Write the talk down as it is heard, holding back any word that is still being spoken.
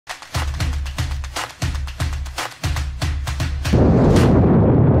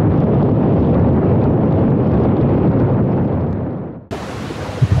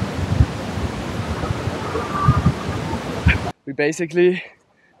basically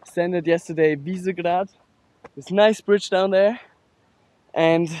descended yesterday Visegrad, this nice bridge down there,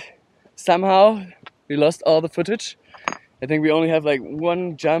 and somehow we lost all the footage. I think we only have like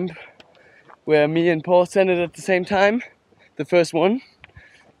one jump where me and Paul descended at the same time, the first one,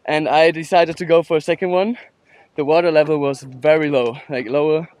 and I decided to go for a second one. The water level was very low, like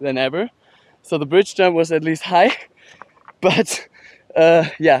lower than ever, so the bridge jump was at least high, but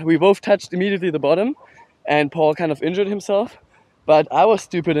yeah, we both touched immediately the bottom, and Paul kind of injured himself. But I was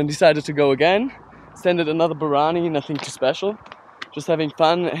stupid and decided to go again. Descended another Barani, nothing too special. Just having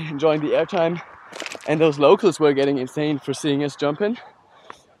fun, enjoying the airtime. And those locals were getting insane for seeing us jumping.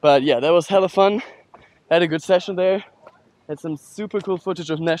 But yeah, that was hella fun. Had a good session there. Had some super cool footage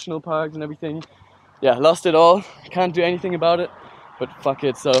of national parks and everything. Yeah, lost it all. Can't do anything about it. But fuck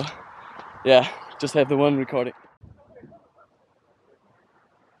it, so yeah, just have the one recording.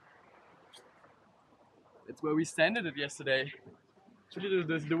 It's where we standed it yesterday. Actually,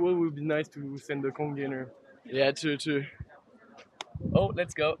 the wall would be nice to send the container. Yeah, true. Oh,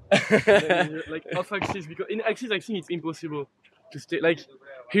 let's go. Like off axis, because in axis I think it's impossible to stay. Like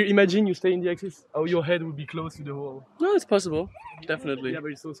here, imagine you stay in the axis, how your head would be close to the wall. No, it's possible. Definitely. Yeah,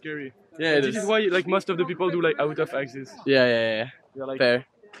 but it's so scary. Yeah, this is why like most of the people do like out of axis. Yeah. Like, fair.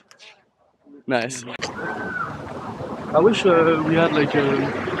 Nice. I wish we had like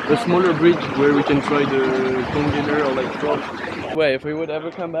a smaller bridge where we can try the container or like drop. Wait, if we would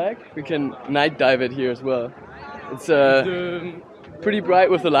ever come back, we can night dive it here as well. It's pretty bright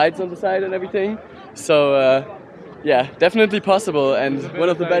with the lights on the side and everything. So yeah, definitely possible and one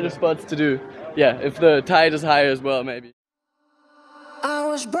of the better spots to do. Yeah, if the tide is higher as well, maybe. I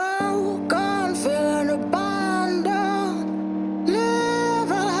was broken, feeling abandoned,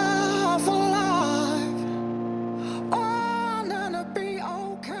 living half alive, wanting to be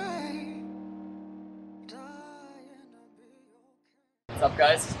okay, dying to be okay. What's up,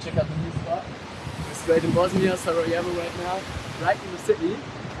 guys? Check out the new spot. We're straight in Bosnia, Sarajevo right now, right in the city,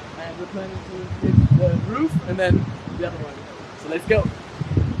 and we're planning to hit the roof and then the other one. So let's go.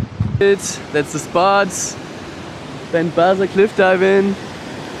 That's the spots. Then Baza cliff dive in.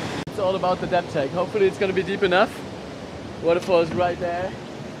 It's all about the depth check. Hopefully it's gonna be deep enough. Waterfall is right there.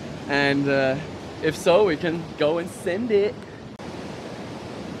 And if so, we can go and send it.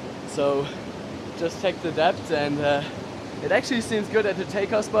 So just check the depth and it actually seems good at the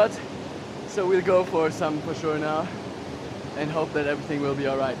takeoff spot. So we'll go for some for sure now and hope that everything will be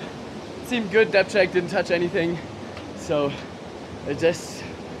alright. Seemed good, depth check, didn't touch anything. So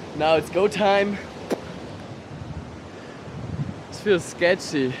now it's go time. Feels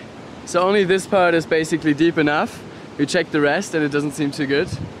sketchy. So only this part is basically deep enough. We checked the rest and it doesn't seem too good.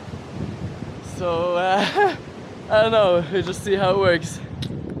 So I don't know, we'll just see how it works.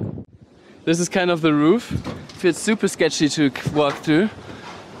 This is kind of the roof. Feels super sketchy to walk through,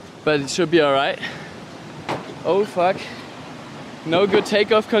 but it should be alright. Oh fuck. No good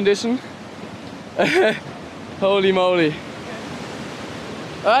takeoff condition. Holy moly.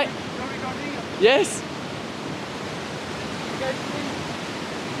 Alright. Yes. 3, 2,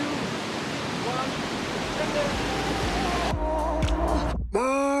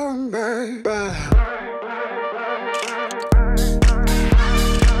 1, Baby.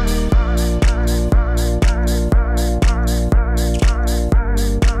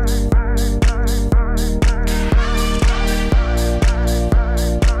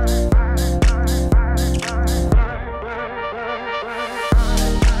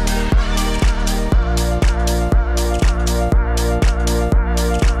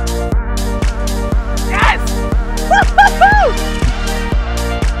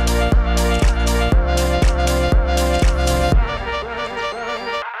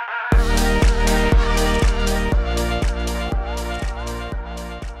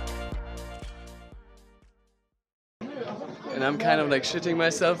 and I'm kind of like shitting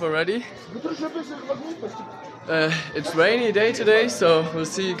myself already. It's rainy day today, so we'll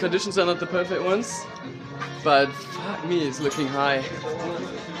see. Conditions are not the perfect ones, but fuck me, it's looking high.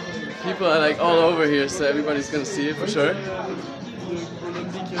 People are like all over here, so everybody's gonna see it for sure.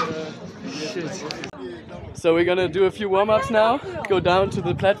 Shit. So we're gonna do a few warm-ups now, go down to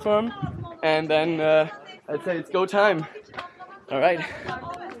the platform, and then I'd say it's go time. Alright.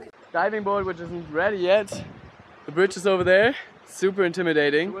 Diving board, which isn't ready yet. The bridge is over there. Super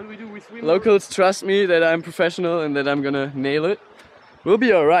intimidating. Locals trust me that I'm professional and that I'm gonna nail it. We'll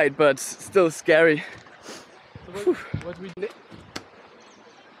be alright, but still scary. So what we do?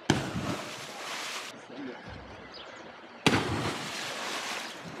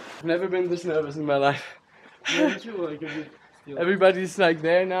 I've never been this nervous in my life. Everybody's like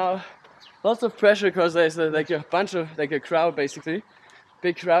there now. lots of pressure because there's like a bunch of, like a crowd basically,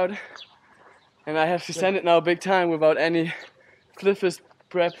 big crowd. And I have to send it now big time without any cliffest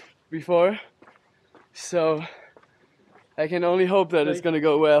prep before. So I can only hope that it's gonna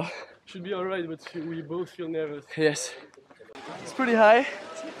go well. Should be alright, but we both feel nervous. Yes. It's pretty high.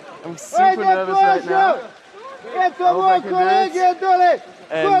 I'm super nervous right now. I hope I can do it.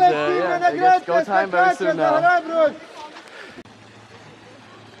 And yeah, I guess go time very soon now.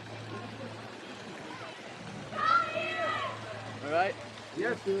 Alright?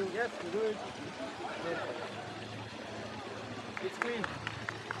 Yes, yes, good. It's clean.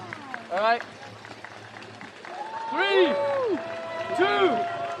 Alright. 3, 2,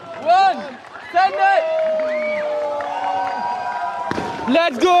 1, send it!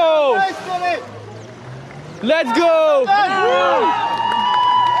 Let's go! Let's go!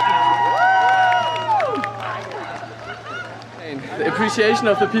 The appreciation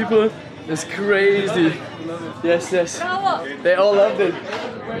of the people is crazy. Yes, yes. They all loved it.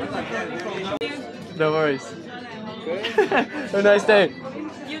 No worries. Have a nice day.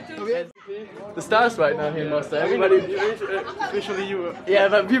 The stars right now here in Bosnia. Everybody, Especially you. yeah,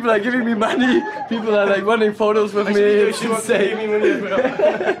 but people are giving me money. People are like wanting photos with me. It's insane.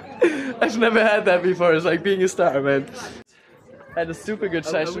 I've never had that before. It's like being a star, man. Had a super good I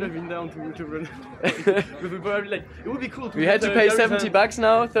would have session. been down to run. Like, it would be cool to We had to pay 70 bucks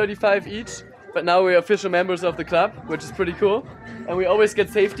now, 35 each. But now we're official members of the club, which is pretty cool. And we always get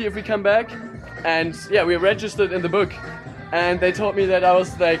safety if we come back. And yeah, we're registered in the book. And they told me that I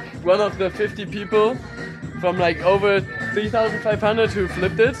was like one of the 50 people from like over 3,500 who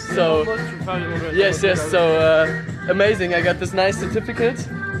flipped it. So yes, yes. So amazing. I got this nice certificate.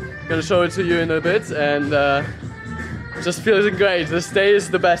 Gonna show it to you in a bit, and just feeling great. This day is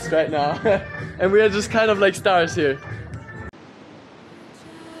the best right now, and we are just kind of like stars here.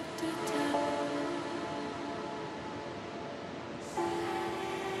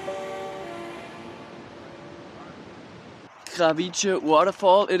 Kravice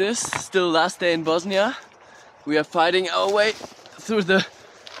waterfall it is, still last day in Bosnia. We are fighting our way through the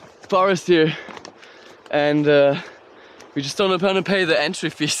forest here, and we just don't want to pay the entry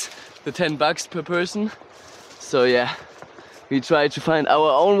fees, the 10 bucks per person. So yeah, we try to find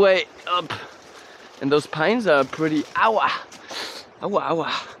our own way up. And those pines are pretty, ow,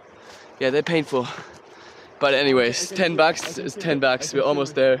 yeah, they're painful. But anyways, 10 bucks is 10 bucks, we're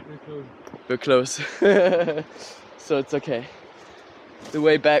almost there. We're close. So it's okay. The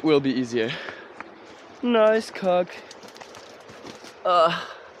way back will be easier. Nice cock.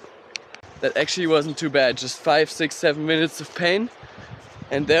 That actually wasn't too bad. Just 5, 6, 7 minutes of pain.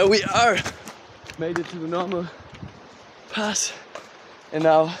 And there we are. Made it to the normal pass. And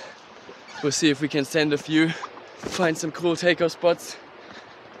now we'll see if we can send a few, find some cool takeoff spots,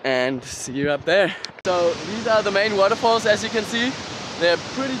 and see you up there. So these are the main waterfalls, as you can see. They're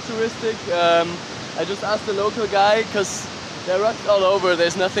pretty touristic. I just asked the local guy, because there are rocks all over,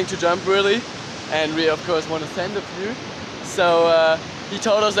 there's nothing to jump really, and we of course want to send a few. So he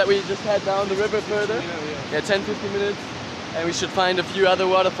told us that we just head down the river further, yeah, 10-15 minutes, and we should find a few other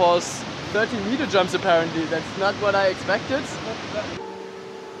waterfalls. 30-meter jumps apparently, that's not what I expected.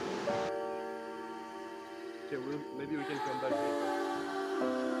 Okay, maybe we can come back.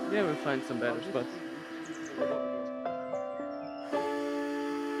 Yeah, we'll find some better spots.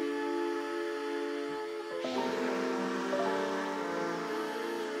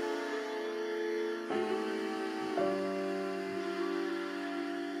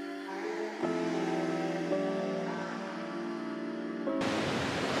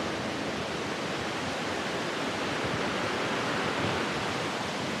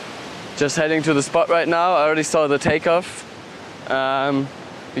 Just heading to the spot right now. I already saw the takeoff.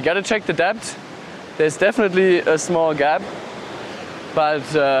 We gotta check the depth. There's definitely a small gap, but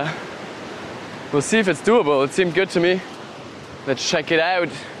we'll see if it's doable. It seemed good to me. Let's check it out.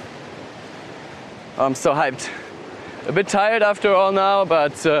 I'm so hyped. A bit tired after all now,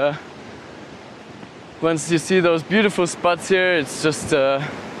 but once you see those beautiful spots here, it's just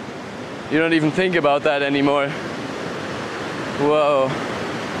you don't even think about that anymore. Whoa.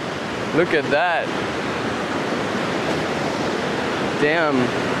 Look at that. Damn.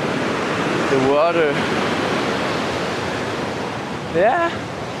 The water. Yeah.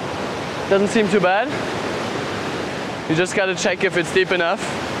 Doesn't seem too bad. You just gotta check if it's deep enough.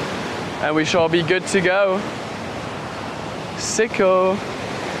 And we shall be good to go. Sicko.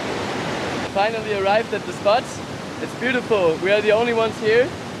 Finally arrived at the spot. It's beautiful. We are the only ones here.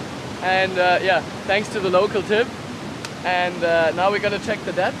 And yeah, thanks to the local tip. And now we're gonna check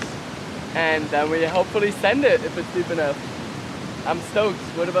the depth. And then we hopefully send it if it's deep enough. I'm stoked.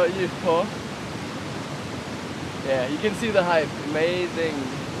 What about you, Paul? Yeah, you can see the height. Amazing.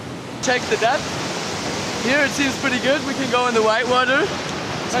 Check the depth. Here it seems pretty good. We can go in the white water.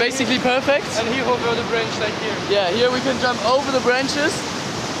 It's basically perfect. And here over the branch, like here. Yeah, here we can jump over the branches.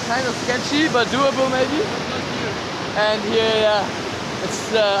 Kind of sketchy, but doable maybe. Not here. And here, yeah,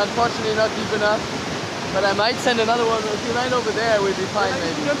 it's unfortunately not deep enough. But I might send another one. If you land over there, we'll be fine Like,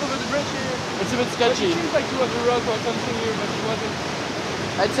 maybe. jump over the branch here. It's a bit But sketchy. it seems like you have a rock or something here, but it wasn't.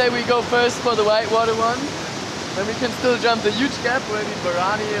 I'd say we go first for the whitewater one. Then we can still jump the huge gap, or maybe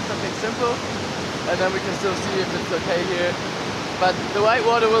Barani or something simple. And then we can still see if it's okay here. But the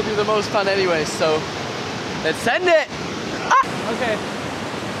whitewater will be the most fun anyway, so let's send it! Okay.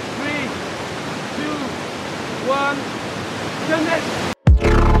 3, 2, 1. Send it!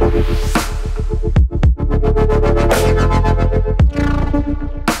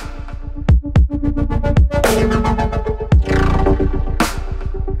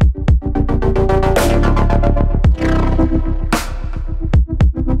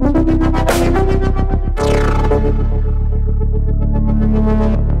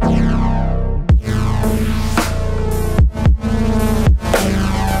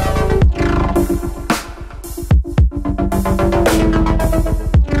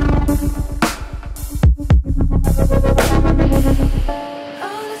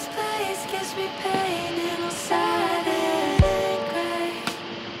 Oh, this place gives me pain and all sad and gray.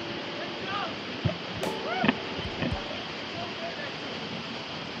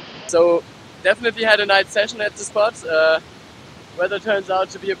 So definitely had a nice session at the spot. Weather turns out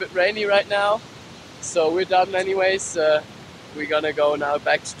to be a bit rainy right now, so we're done anyways. We're gonna go now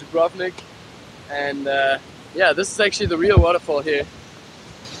back to Dubrovnik, and yeah, this is actually the real waterfall here.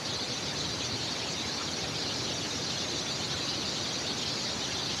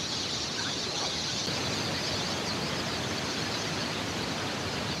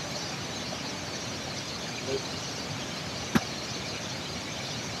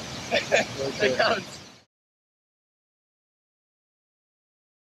 It counts.